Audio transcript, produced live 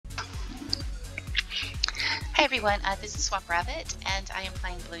Hi everyone, this is Swamp Rabbit, and I am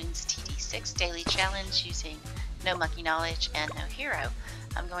playing Bloons TD6 Daily Challenge using No Monkey Knowledge and No Hero.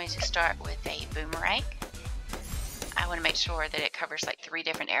 I'm going to start with a boomerang. I want to make sure that it covers like 3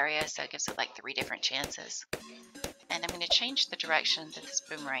 different areas, so it gives it like 3 different chances. And I'm going to change the direction that this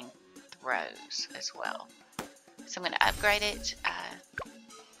boomerang throws as well. So I'm going to upgrade it,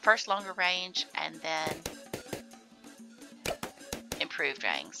 first longer range, and then improved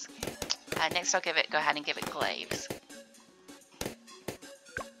range. Next I'll go ahead and give it glaives.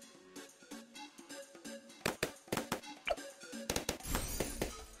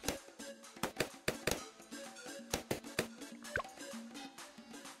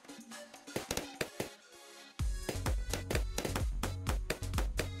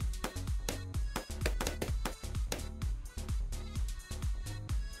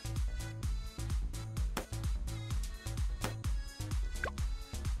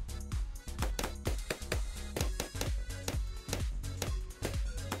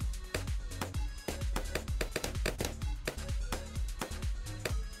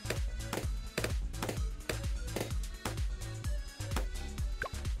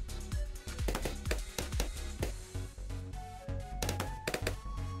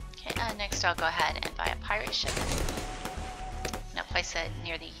 Next I'll go ahead and buy a pirate ship. And I'll place it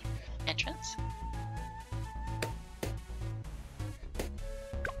near the entrance.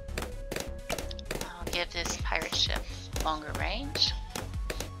 I'll give this pirate ship longer range.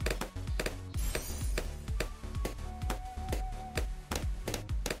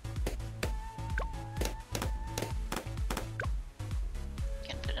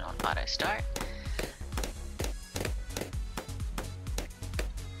 Can put it on auto start.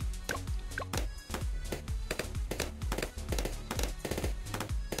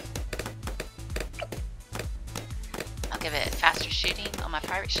 Give it faster shooting on my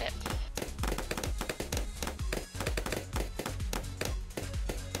pirate ship.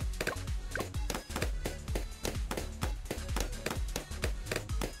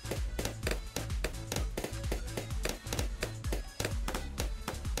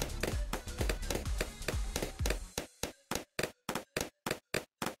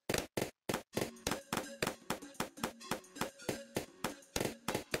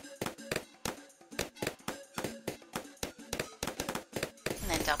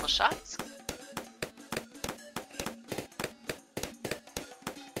 And then double shots.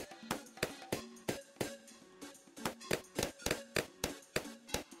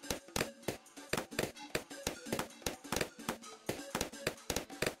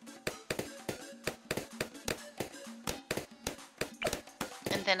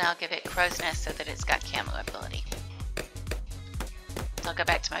 And then I'll give it crow's nest so that it's got camo ability. I'll go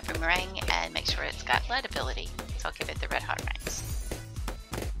back to my boomerang and make sure it's got lead ability. So I'll give it the red hot ranks.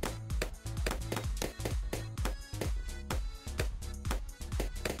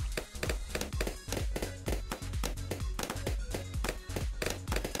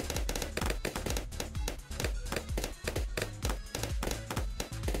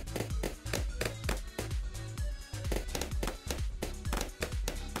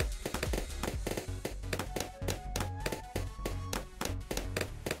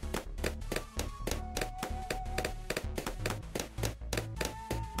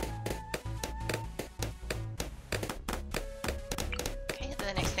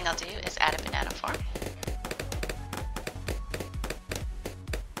 The next thing I'll do is add a banana farm.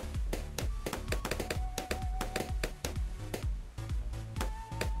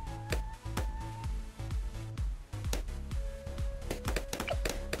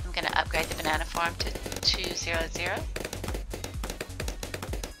 I'm going to upgrade the banana farm to 200.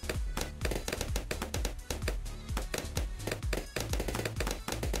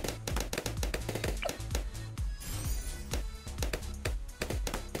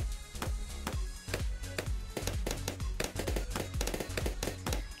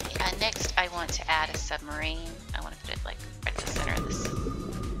 Next, I want to add a submarine. I want to put it like right in the center of this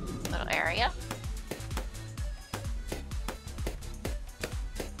little area.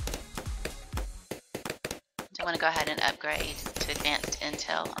 I want to go ahead and upgrade to advanced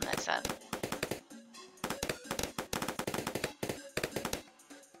intel on that sub.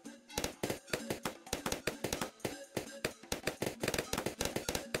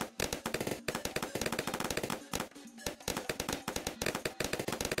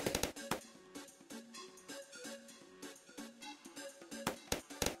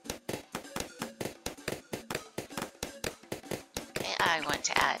 I want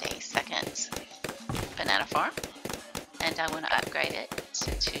to add a second banana farm, and I want to upgrade it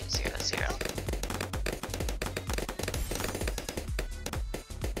to 200.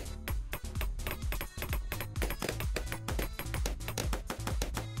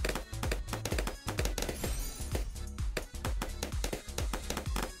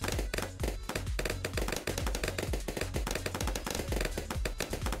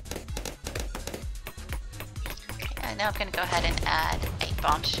 Now I'm going to go ahead and add a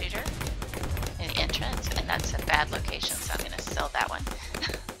bomb shooter in the entrance, and that's a bad location, so I'm going to sell that one.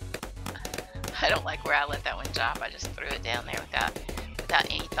 I don't like where I let that one drop. I just threw it down there without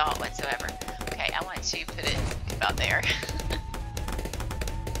any thought whatsoever. Okay, I want to put it about there.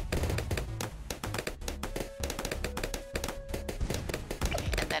 Okay,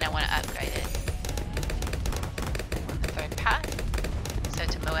 and then I want to upgrade it on the third path. So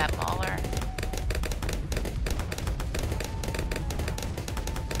to Moab Mauler.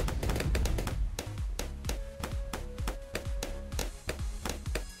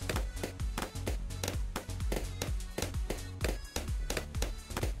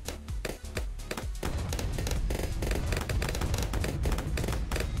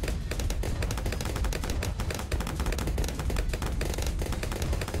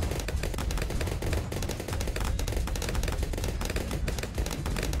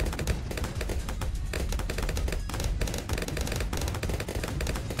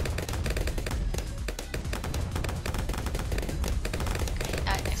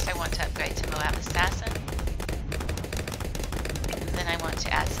 To upgrade to Moab Assassin. And then I want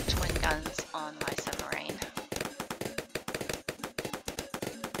to add some twin guns on my submarine.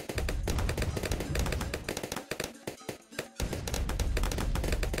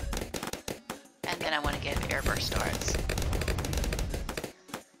 And then I want to give airburst darts.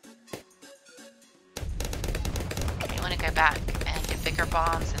 Okay, I want to go back and get bigger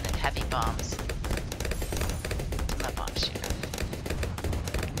bombs and then heavy bombs to my bomb shooter.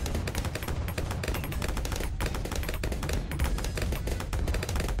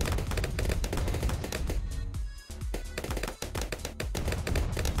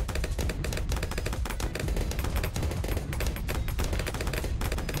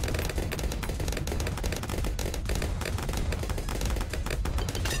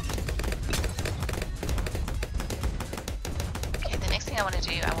 I want to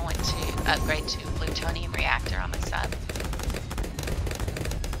do, I want to upgrade to plutonium reactor on my sub.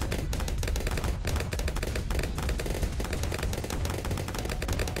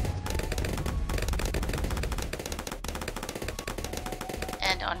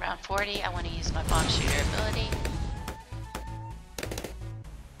 And on round 40, I want to use my bomb shooter ability.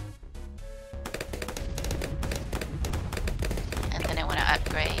 And then I want to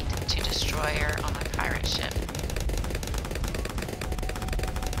upgrade to destroyer on my pirate ship.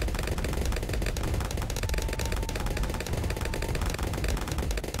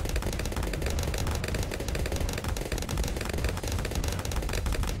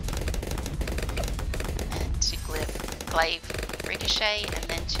 Glaive ricochet, and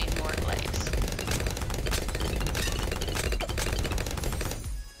then 2 more glaives.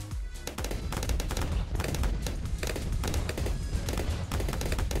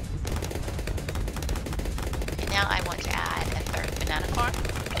 Okay, now I want to add a 3rd banana farm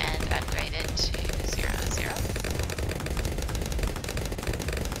and upgrade it to 0, 0.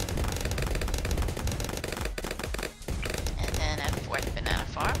 And then a 4th banana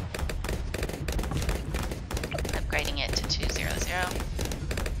farm. Upgrading it to 2, 0, 0.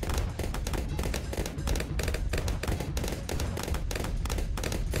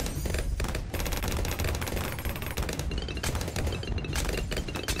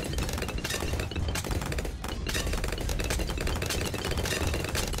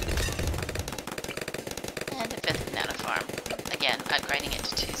 And a 5th banana farm. Again, upgrading it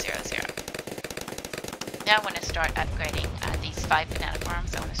to 2, 0, 0. Now I want to start upgrading these 5 banana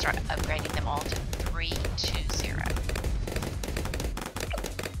farms. I want to start upgrading them all to 3, 2, 0.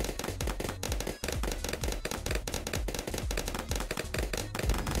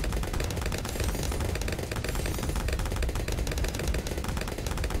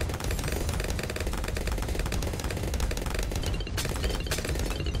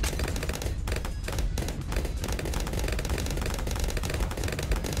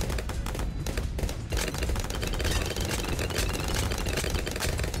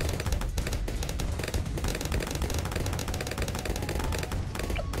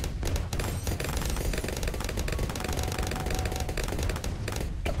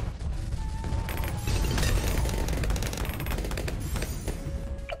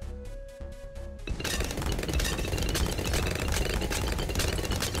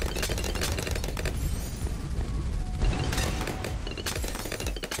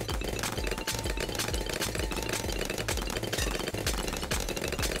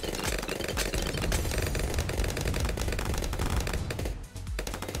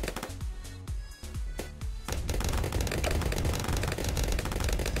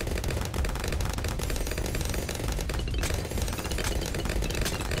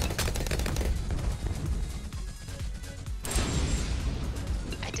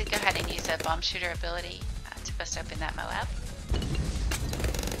 ahead and use a bomb shooter ability to bust open that Moab.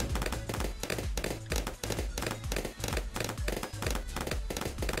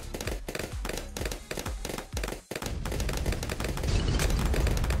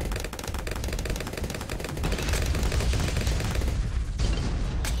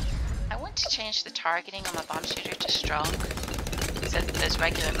 I want to change the targeting on my bomb shooter to strong, so that those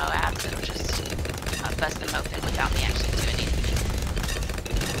regular Moabs, it'll just bust them open without me actually doing anything.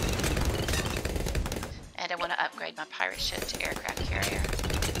 And I want to upgrade my pirate ship to aircraft carrier.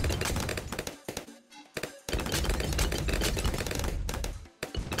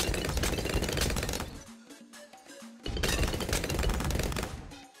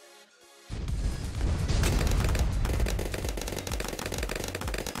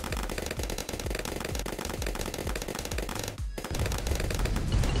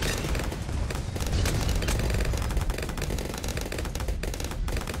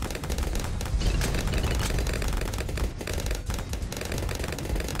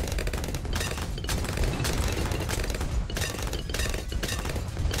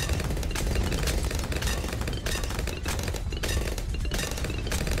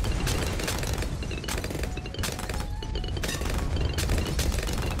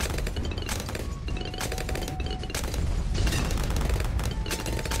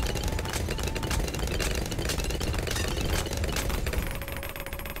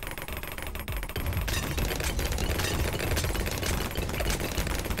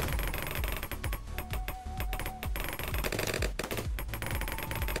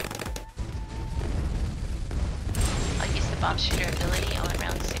 Bomb shooter ability on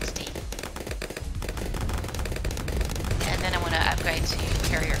round 60. And then I want to upgrade to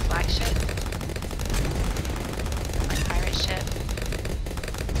carrier flagship, my pirate ship.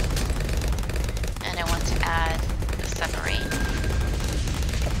 And I want to add the submarine.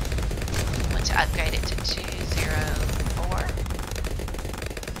 I want to upgrade it to 204.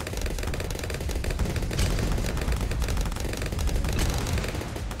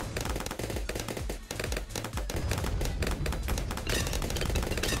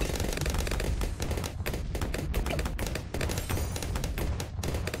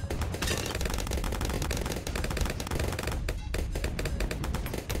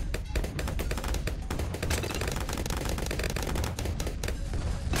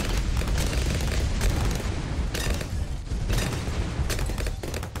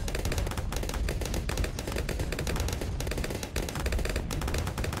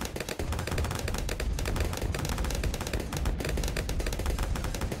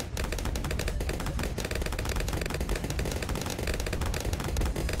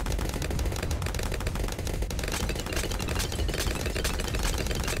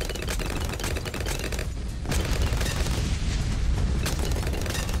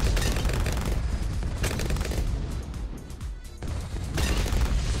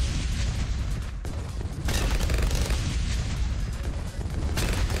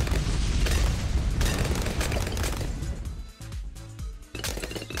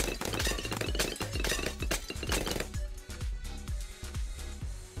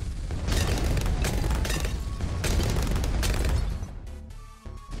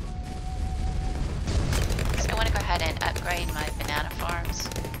 And upgrade my banana farms.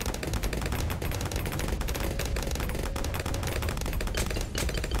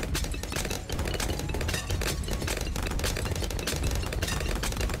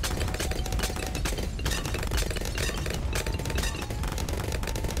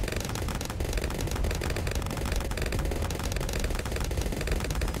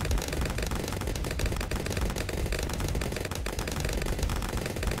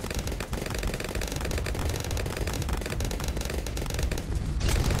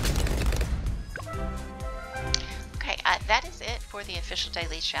 That is it for the official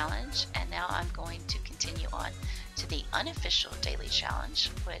daily challenge, and now I'm going to continue on to the unofficial daily challenge,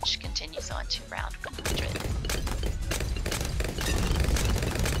 which continues on to round 100.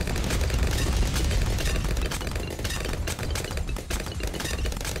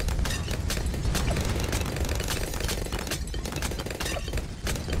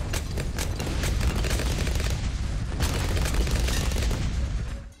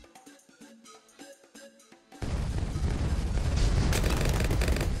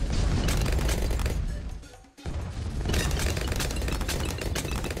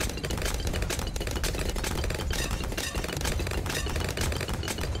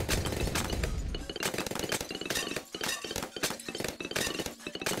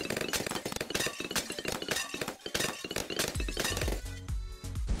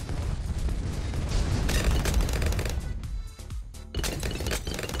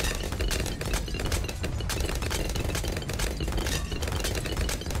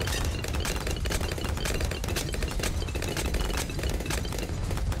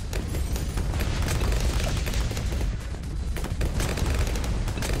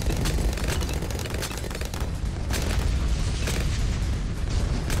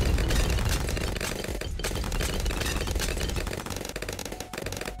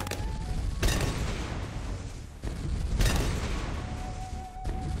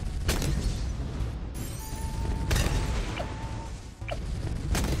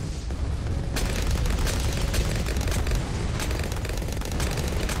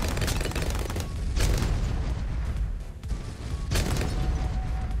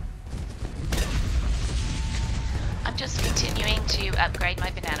 I'm just continuing to upgrade my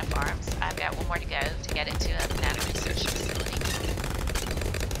banana farms. I've got one more to go to get it to a banana research facility.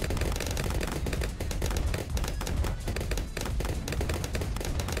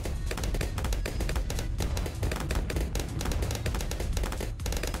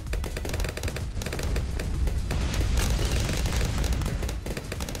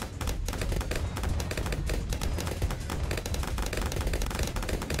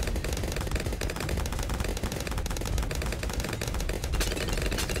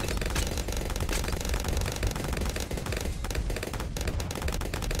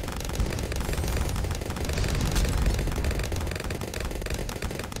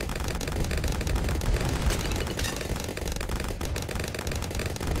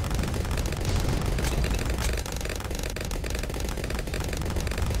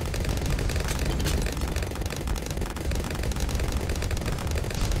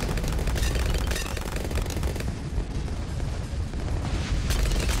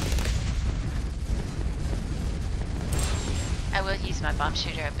 I will use my bomb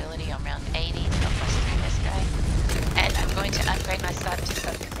shooter ability on round 80 to help us through this guy. And I'm going to upgrade my sub to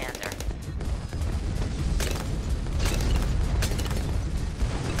sub commander.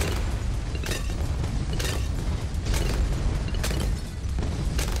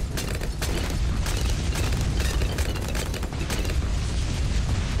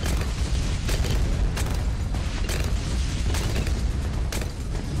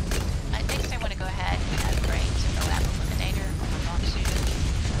 Next I want to go ahead and upgrade to the lab eliminator on my bomb shooter.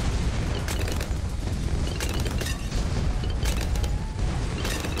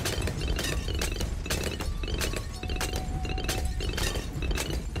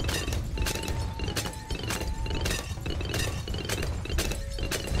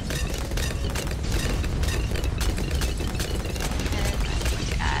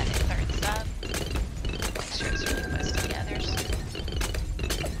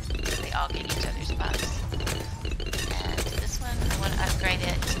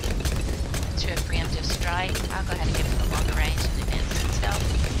 I'll go ahead and give it a longer range and advance itself.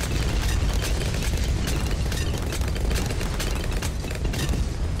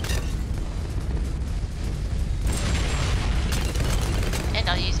 And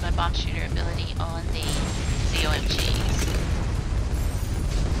I'll use my bomb shooter ability on the ZOMGs.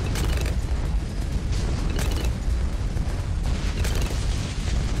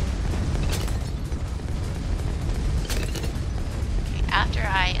 After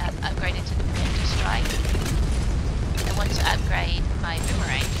I upgraded to the preemptive strike, I want to upgrade my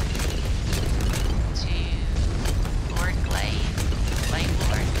boomerang to Lord Glaive,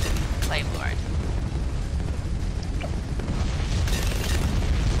 Glaive Lord.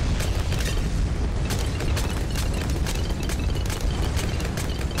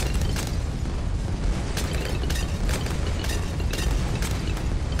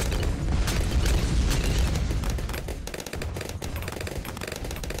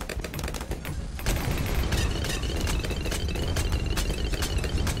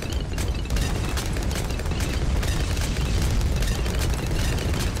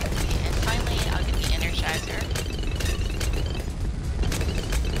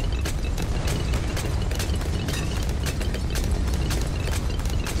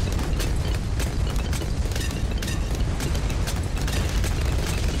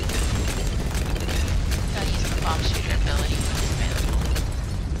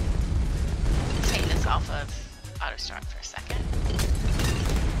 Start for a second.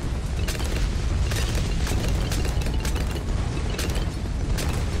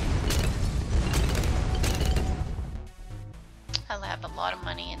 I have a lot of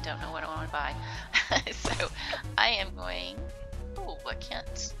money and don't know what I want to buy. So I am going, oh, I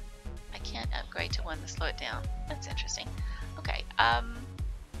can't upgrade to one to slow it down. That's interesting. Okay, I'll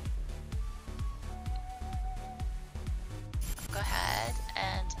go ahead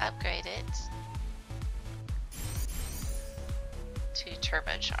and upgrade it to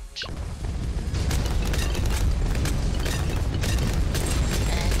turbocharge.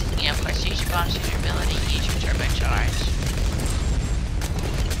 And, of course, use your bomb shooter ability, use your turbocharge.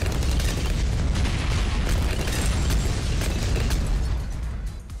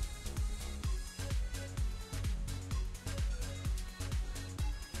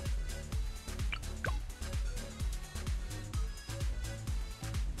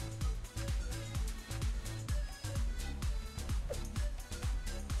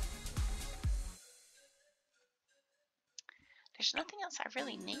 There's nothing else I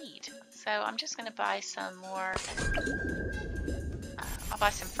really need, so I'm just going to buy some more. I'll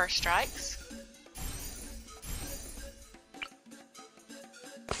buy some first strikes.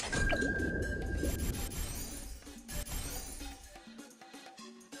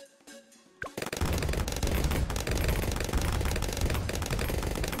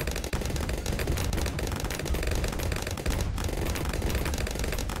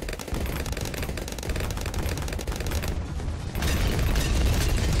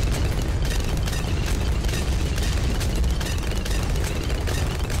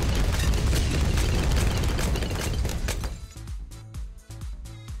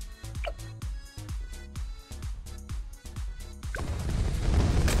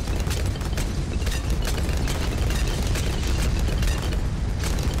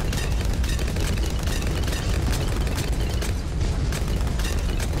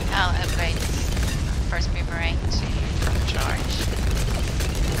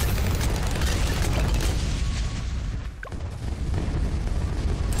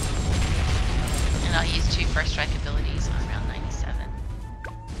 I'll use 2 first strike abilities on round 97.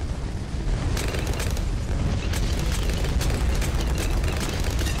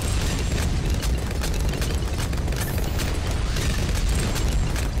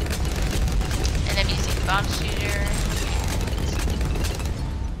 And I'm using bomb shooter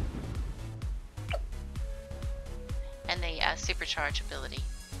and the supercharge ability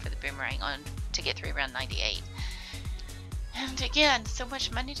for the boomerang on to get through round 98. And again, so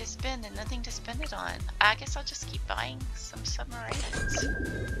much money to spend and nothing to spend it on. I guess I'll just keep buying some submarines.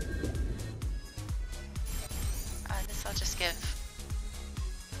 This I'll just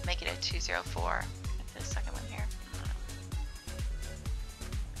make it a 204 for the second one here.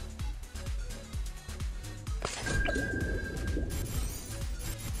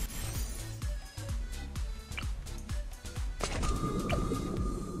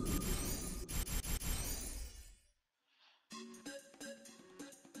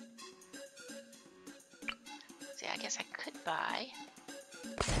 See, I guess I could buy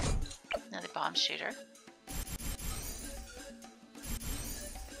another bomb shooter.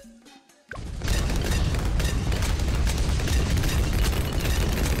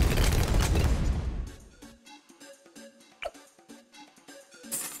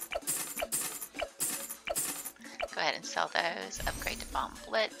 Go ahead and sell those, upgrade to bomb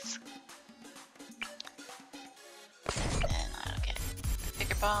blitz. And I'll get the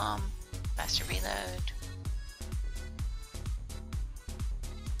bigger bomb, faster reload.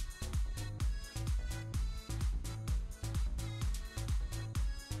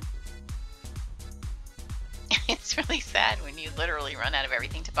 It's really sad when you literally run out of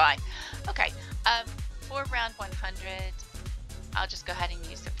everything to buy. Okay, for round 100, I'll just go ahead and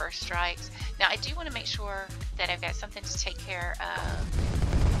use the first strikes. Now, I do want to make sure that I've got something to take care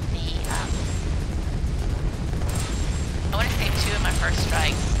of the, I want to save 2 of my first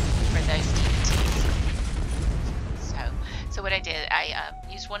strikes for those DVTs. So what I did, I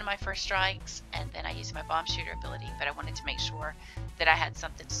used one of my first strikes, and then I used my bomb shooter ability, but I wanted to make sure that I had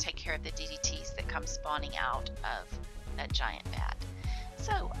something to take care of the DDTs that come spawning out of that giant bat.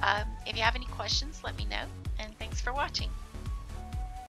 So if you have any questions, let me know, and thanks for watching.